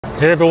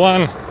Hey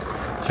everyone,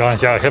 John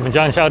Xiao here from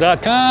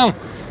johnxiao.com.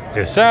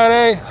 It's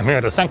Saturday. I'm here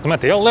at the San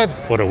Clemente outlet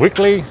for the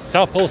weekly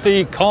South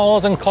OC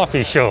Cars and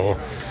Coffee Show.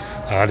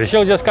 The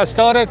show just got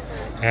started,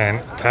 and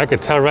I can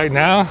tell right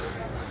now,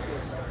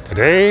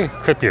 today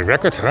could be a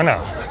record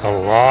turnout. It's a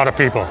lot of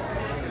people.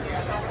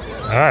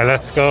 All right,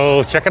 let's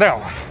go check it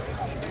out.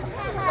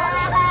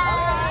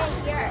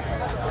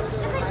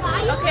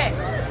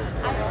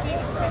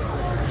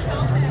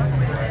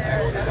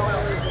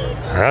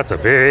 That's a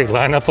big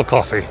lineup for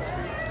coffee.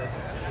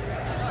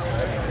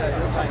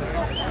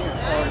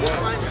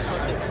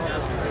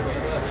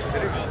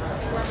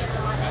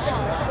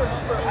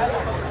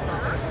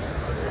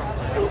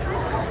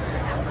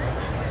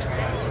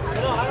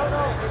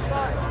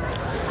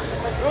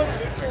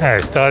 All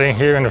right, starting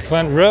here in the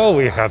front row,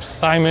 we have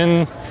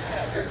Simon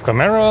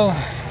Camaro,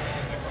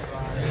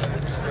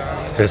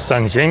 his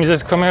son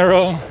James's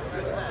Camaro,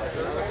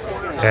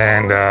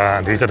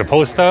 and these are the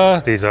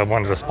Polestars. These are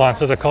one of the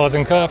sponsors of Cars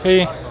and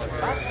Coffee.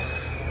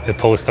 The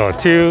Polestar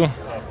 2,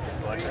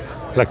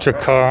 electric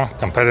car,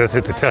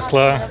 competitor to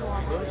Tesla.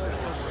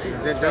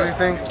 Didn't do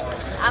anything?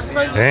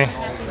 Okay.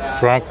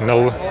 Front,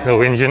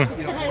 no engine.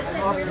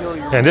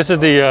 And this is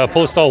the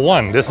Polestar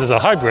 1. This is a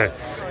hybrid.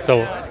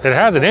 So it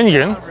has an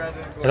engine.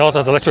 It also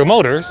has electric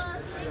motors,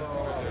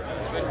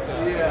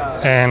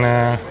 and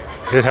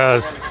it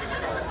has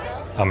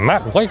a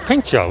matte white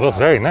paint job. Looks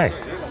very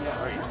nice.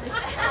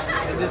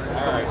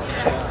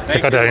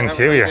 Check out that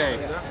interior.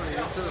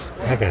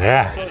 Look at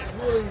that.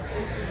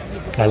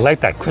 I like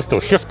that crystal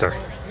shifter.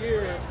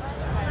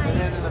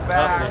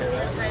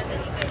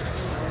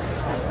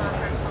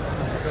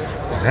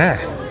 Yeah.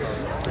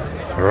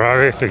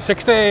 Ferrari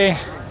 360.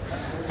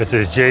 This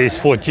is Jay's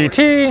Ford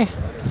GT.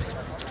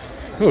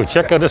 Ooh,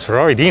 check out this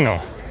Ferrari Dino.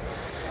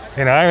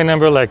 You know, I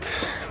remember like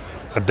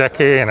a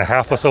decade and a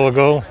half or so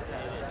ago,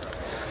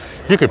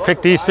 you could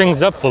pick these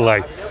things up for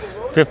like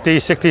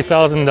 $50,000,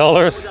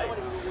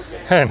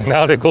 $60,000, and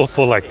now they go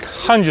for like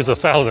hundreds of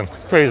thousands.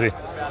 It's crazy.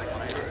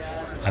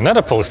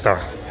 Another Polestar.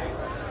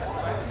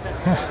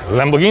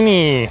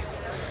 Lamborghini.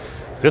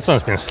 This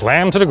one's been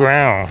slammed to the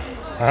ground.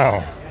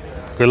 Wow.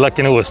 Good luck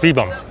getting over a speed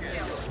bump.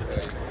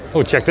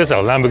 Oh, check this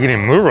out, Lamborghini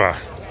Miura.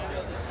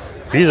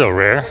 These are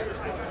rare.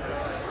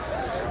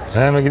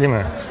 Lamborghini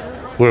Miura.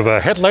 With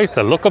headlights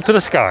that look up to the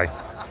sky.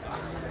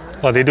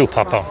 Well, they do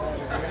pop out.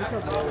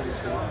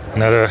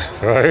 Another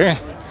Ferrari.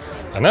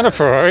 Another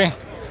Ferrari.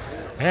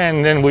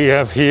 And then we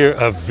have here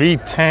a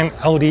V10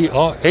 Audi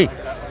R8.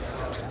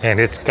 And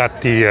it's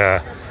got the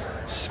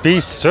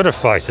Speed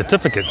Certified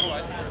certificate.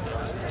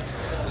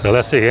 So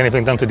let's see,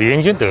 anything done to the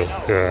engine?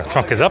 The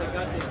trunk is up.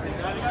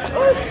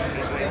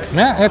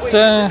 Nah,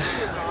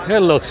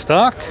 it looks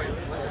stock.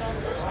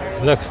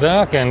 Looks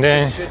stock, and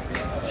then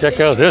check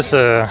out this.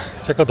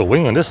 Check out the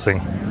wing on this thing,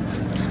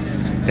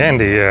 and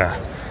the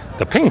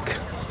pink,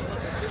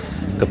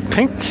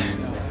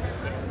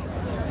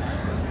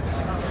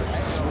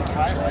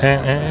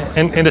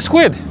 and the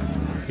squid,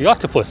 the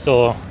octopus,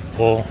 or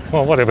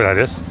whatever that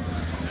is.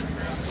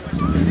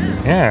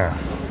 Yeah,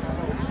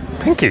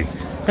 pinky.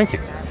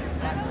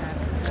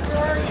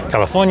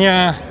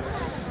 California,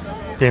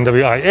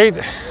 BMW i8,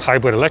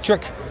 hybrid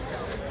electric,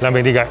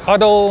 Lamborghini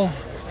Auto,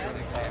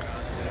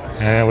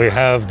 and we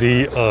have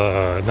the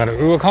another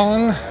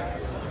Huracan,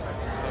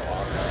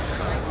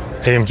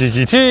 AMG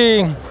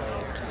GT,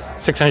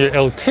 600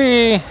 LT,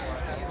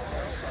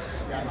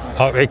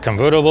 R8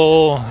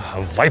 convertible,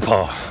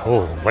 Viper.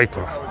 Oh,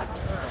 Viper.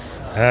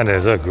 That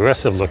is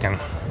aggressive looking.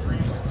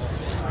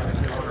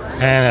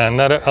 And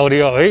another Audi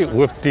R8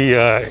 with the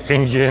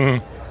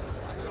engine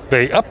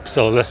bay up.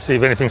 So let's see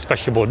if anything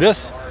special about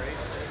this.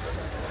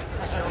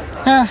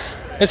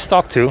 It's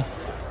stock too.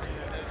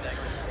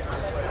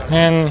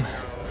 And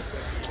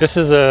this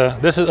is the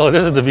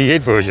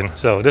V8 version.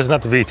 So this is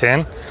not the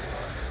V10.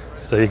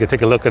 So you can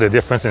take a look at the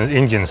difference in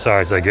engine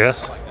size, I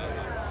guess.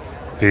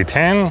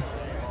 V10,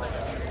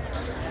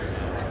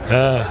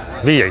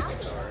 V8.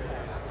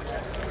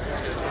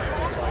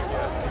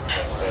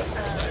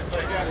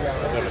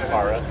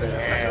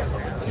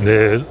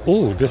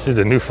 This is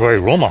the new Ferrari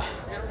Roma.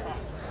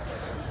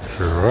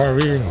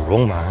 Ferrari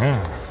Roma,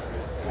 yeah.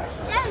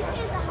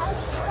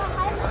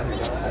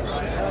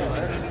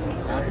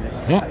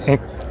 Yeah, and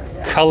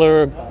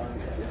color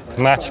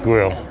match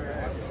grille.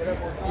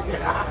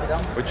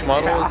 Which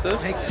model is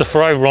this? It's a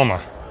Ferrari Roma.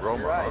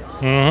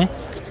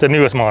 Mm-hmm. It's the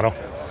newest model.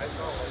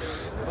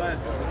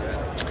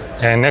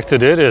 And next to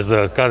it is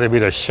got to be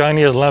the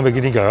shiniest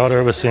Lamborghini car I've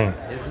ever seen.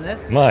 Isn't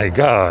it? My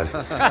God.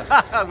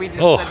 We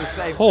just Oh, said the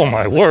same oh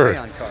my word.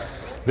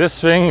 This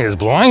thing is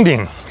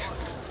blinding.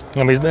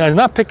 I mean, it's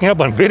not picking up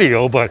on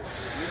video, but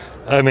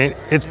I mean,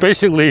 it's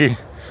basically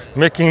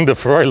making the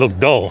Ferrari look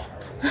dull.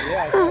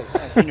 Yeah,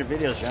 I've seen your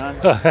videos, John.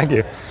 Oh, thank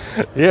you.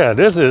 Yeah,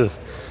 this is,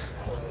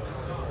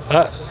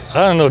 I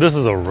don't know, this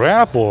is a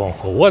wrap or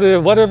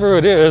whatever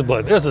it is,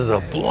 but this is a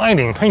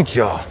blinding paint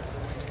job.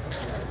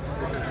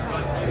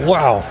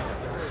 Wow.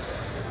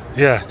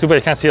 Yeah, too bad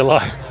you can't see it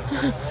live.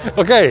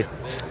 Okay,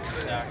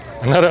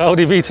 another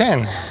Audi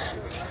V10.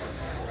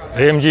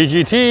 AMG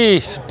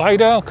GT,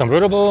 Spider,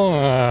 convertible,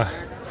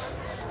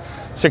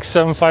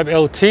 675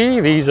 LT.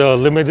 These are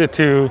limited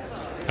to,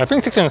 I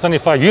think,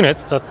 675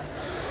 units. That's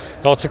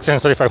all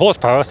 675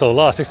 horsepower, so a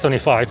lot of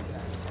 675.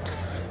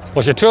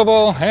 What's your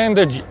turbo? And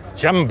the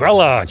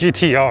Jambrella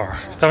GTR,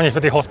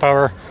 750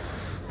 horsepower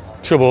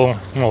turbo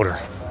motor.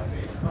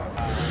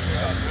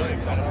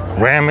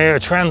 Ram Air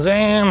Trans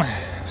Am,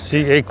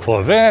 C8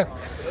 Corvette,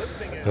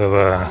 with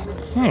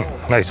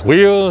nice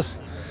wheels,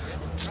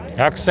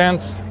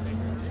 accents,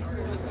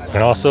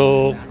 and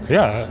also,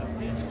 yeah,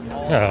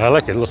 I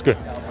like it. It looks good.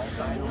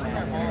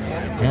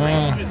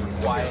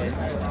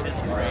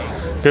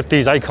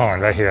 50s icon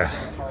right here.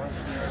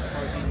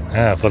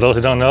 For those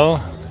who don't know,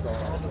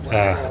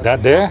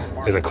 that there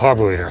is a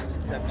carburetor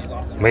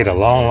made a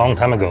long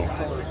time ago.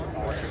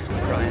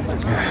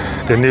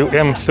 The new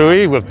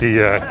M3 with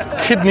the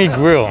kidney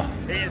grill.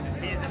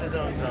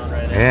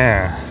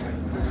 Yeah,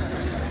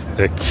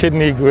 the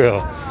kidney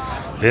grill.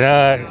 You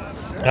know,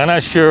 I'm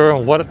not sure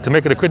what to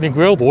make of the kidney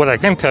grill, but what I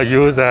can tell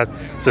you is that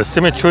the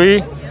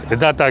symmetry is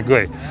not that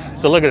great.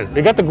 So look at it.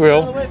 They got the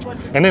grill,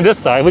 and then this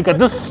side we got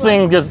this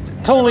thing just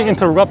totally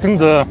interrupting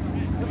the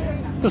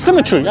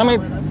symmetry. I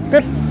mean,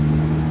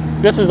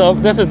 this is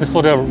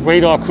for the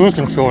radar cruise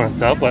control and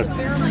stuff, but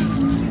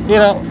you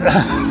know,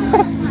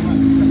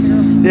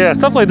 yeah,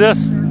 stuff like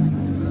this.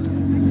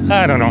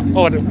 I don't know.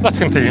 Oh, let's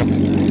continue.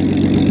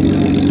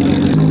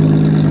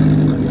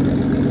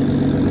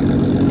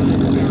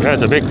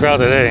 There's a big crowd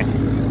today.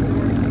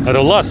 The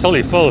lot's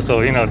totally full,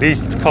 so you know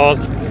these cars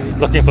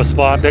looking for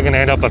spots, they're gonna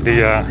end up at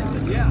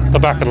the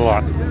back of the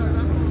lot.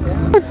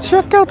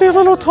 Check out these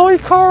little toy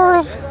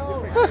cars.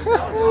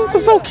 They're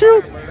so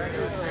cute.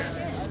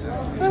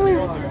 I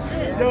mean,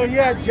 So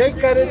yeah,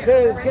 Jake got it.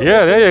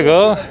 yeah, there you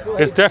go.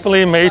 It's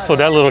definitely made for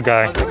that little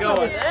guy.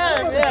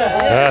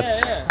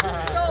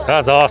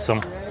 That's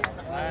awesome.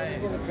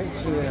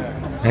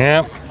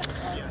 Yeah.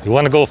 You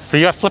want to go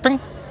Fiat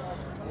flipping?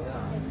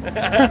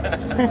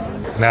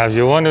 Now, if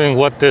you're wondering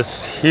what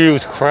this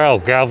huge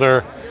crowd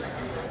gather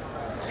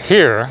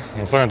here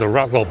in front of the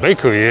Rockwell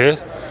Bakery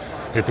is,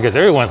 it's because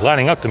everyone's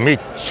lining up to meet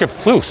Chip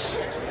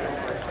Foose.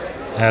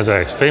 As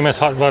a famous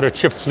hot rodder,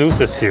 Chip Foose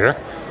is here,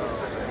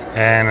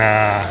 and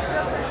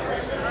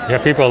yeah,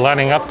 people are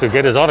lining up to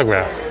get his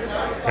autograph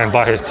and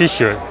buy his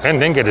T-shirt,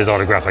 and then get his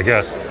autograph, I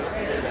guess.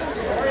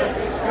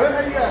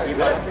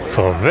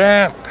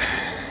 Corvette,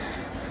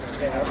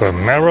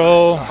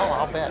 Camaro.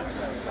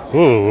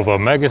 Ooh, with a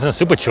Magnuson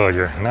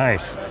supercharger,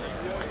 nice.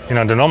 You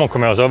know, the normal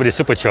Camaro is already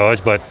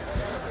supercharged, but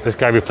this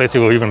guy replaced it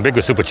with an even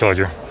bigger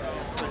supercharger.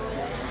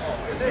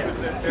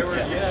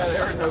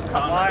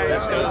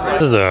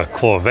 This is a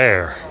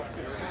Corvair,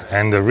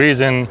 and the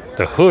reason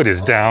the hood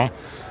is down,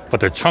 but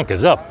the trunk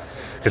is up,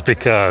 is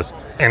because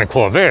in a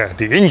Corvair,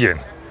 the engine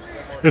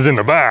is in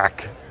the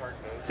back.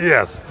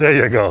 Yes, there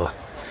you go.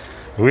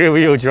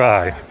 Rear-wheel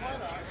drive,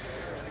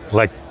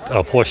 like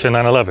a Porsche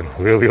 911,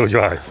 rear-wheel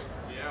drive.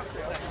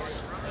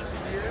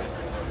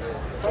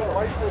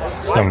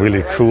 Some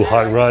really cool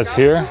hot rods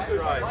here.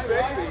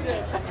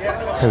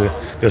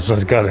 This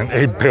one's got an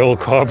 8-barrel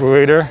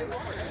carburetor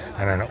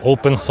and an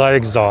open side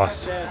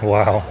exhaust.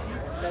 Wow.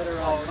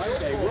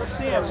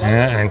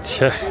 Yeah, and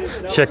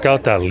check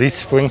out that leaf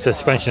spring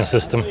suspension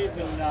system.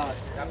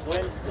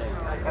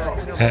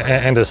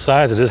 And the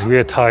size of this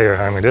rear tire.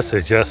 I mean, this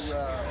is just,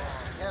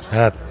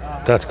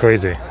 that's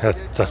crazy.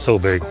 That's so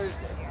big.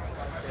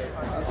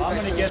 I'm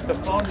gonna get the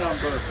phone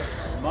number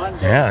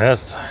Monday. Yeah,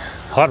 that's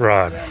hot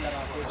rod.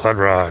 Hot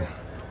rod.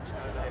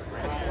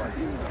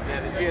 Yeah,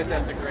 the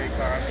GSF's a great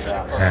car. I'm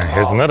sure. And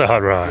here's another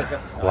hot rod.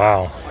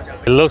 Wow.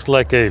 It looks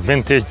like a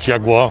vintage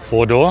Jaguar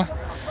 4-door,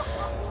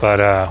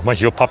 but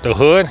once you pop the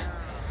hood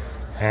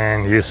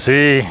and you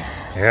see,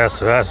 yes,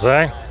 that's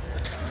right,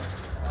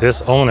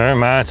 this owner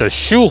managed to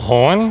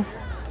shoehorn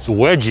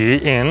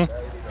wedgie in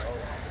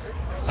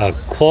a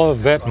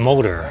Corvette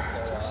motor.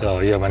 So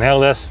you have an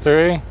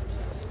LS3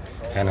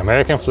 and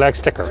American flag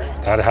sticker.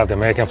 Gotta have the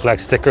American flag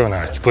sticker on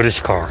a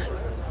British car.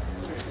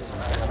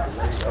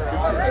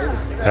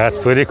 That's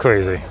pretty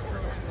crazy.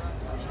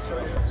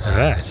 All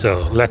right,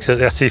 so Lexus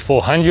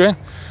SC400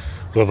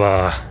 with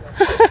a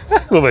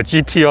with a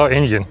GTR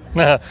engine.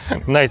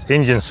 Nice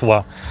engine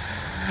swap.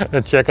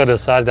 Check out the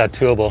size of that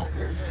turbo,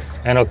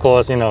 and of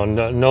course, you know,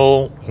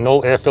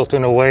 no air filter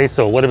in the way.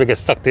 So whatever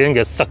gets sucked in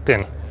gets sucked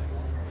in.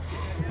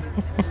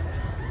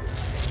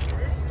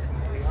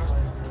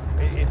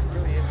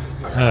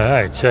 All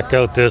right, check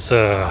out this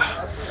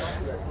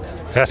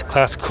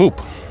S-Class Coupe.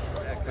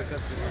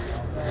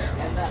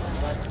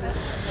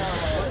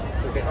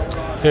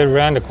 It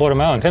ran the quarter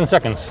mile in 10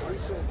 seconds.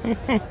 10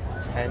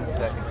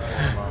 seconds.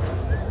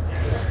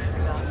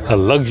 A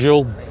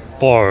luxury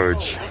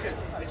barge.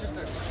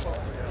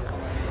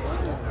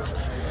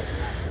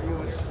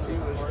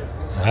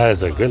 That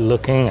is a good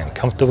looking and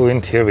comfortable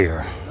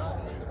interior.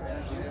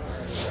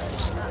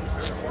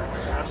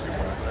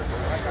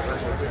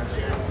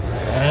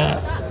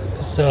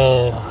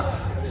 So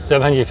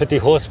 750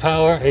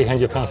 horsepower,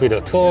 800 pound-feet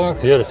of torque,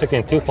 0 to 60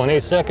 in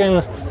 2.8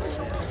 seconds.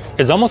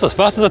 It's almost as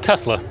fast as a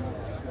Tesla.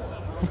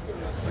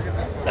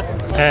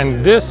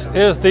 And this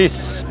is the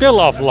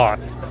spill-off lot.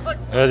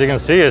 As you can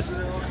see, it's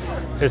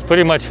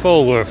pretty much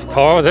full with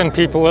cars and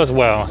people as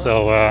well.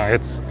 So I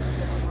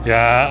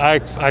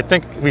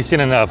think we've seen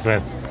enough.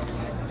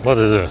 What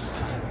is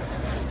this?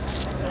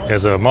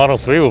 It's a Model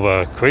 3 with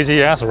a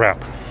crazy ass wrap.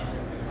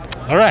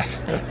 All right.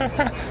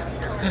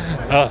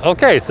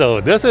 Okay, so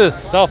this is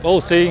South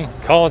OC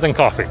Cars and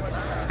Coffee.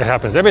 It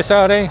happens every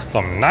Saturday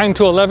from 9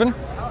 to 11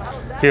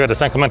 here at the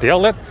San Clemente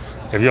outlet.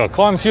 If you're a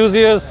car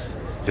enthusiast,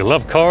 you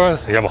love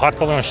cars, you have a hot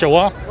car to show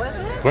off,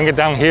 bring it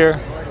down here.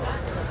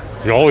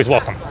 You're always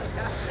welcome.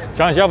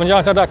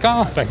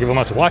 JohnShelvinJohnson.com. Thank you very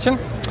much for watching.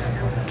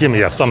 Give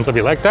me a thumbs up if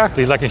you like that.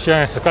 Please like and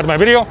share and subscribe to my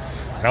video.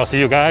 And I'll see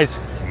you guys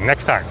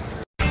next time.